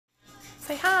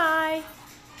Say hi.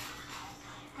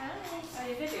 Hi. Are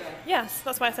you videoing? Yes,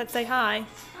 that's why I said say hi.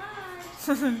 Hi.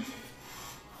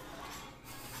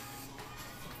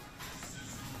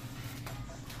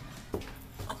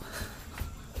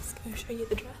 Let's go show you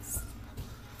the dress.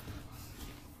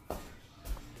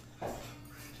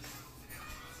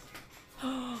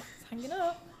 Oh, it's hanging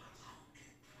up.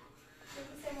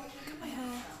 Look at my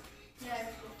hair.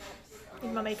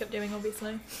 Need my makeup doing,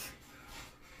 obviously.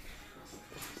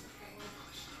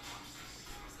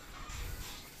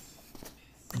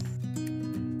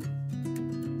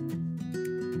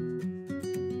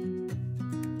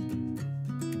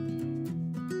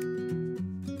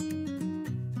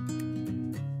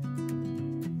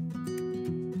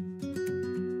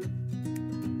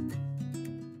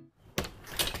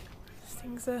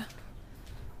 Things are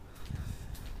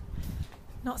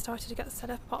not started to get set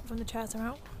up apart from the chairs are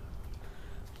out.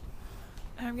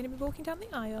 I'm going to be walking down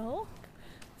the aisle.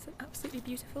 It's an absolutely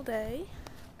beautiful day.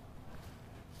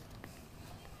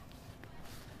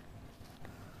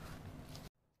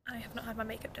 I have not had my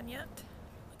makeup done yet.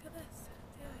 Look at this,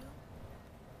 the aisle.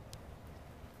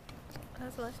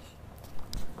 There's Lish.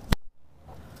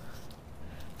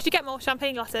 Did you get more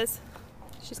champagne glasses?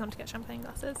 She's gone to get champagne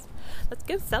glasses. Let's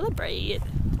go celebrate.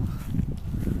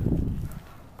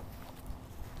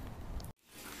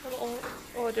 A little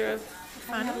order of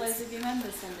I have loads of your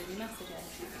members sending you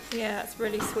messages. Yeah, it's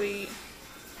really sweet.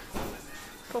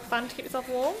 Cool fan to keep yourself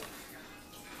warm.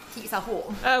 Keep yourself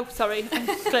warm. Oh, sorry. I'm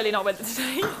clearly not with it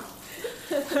today.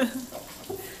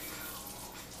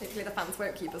 Hopefully the fans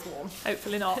won't keep us warm.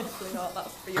 Hopefully not. Hopefully not.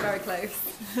 But you're very close.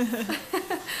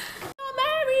 Oh,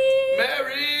 Mary!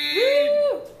 Mary!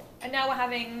 Woo! And now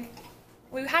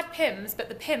we had Pimm's, but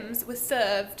the Pimm's was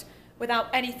served without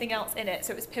anything else in it,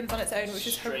 so it was Pimm's on its own, which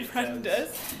is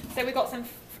horrendous. So we got some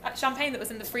champagne that was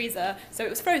in the freezer, so it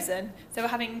was frozen. So we're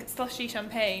having slushy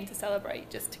champagne to celebrate,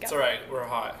 just to get. It's alright, we're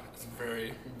hot. It's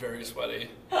very, very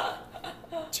sweaty.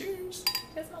 Cheers!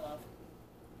 Cheers, my love.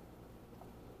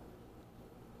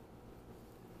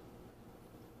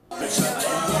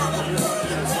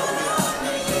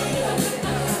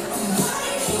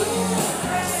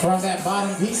 From that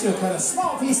bottom piece, you'll cut a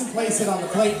small piece and place it on the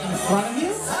plate in front of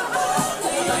you.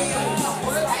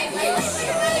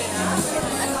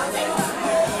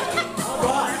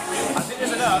 I think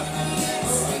there's enough.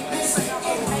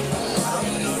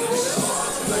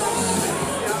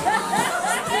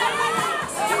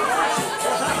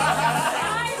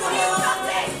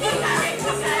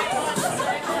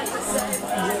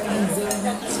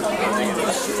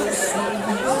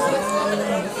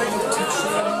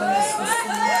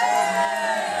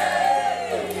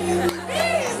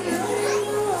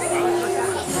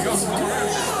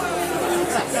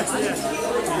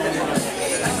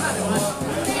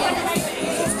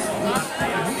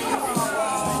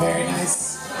 Very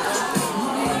nice.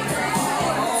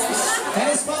 That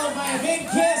is followed by a big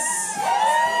kiss.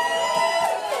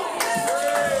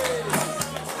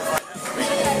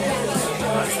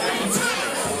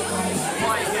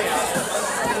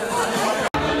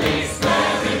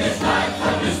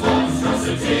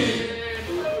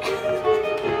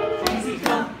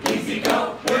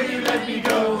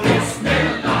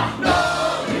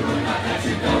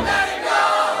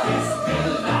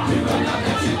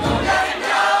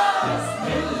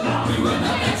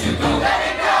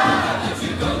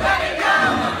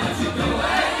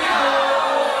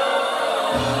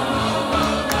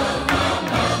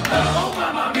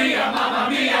 Mamma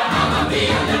mia,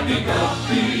 let me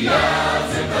go.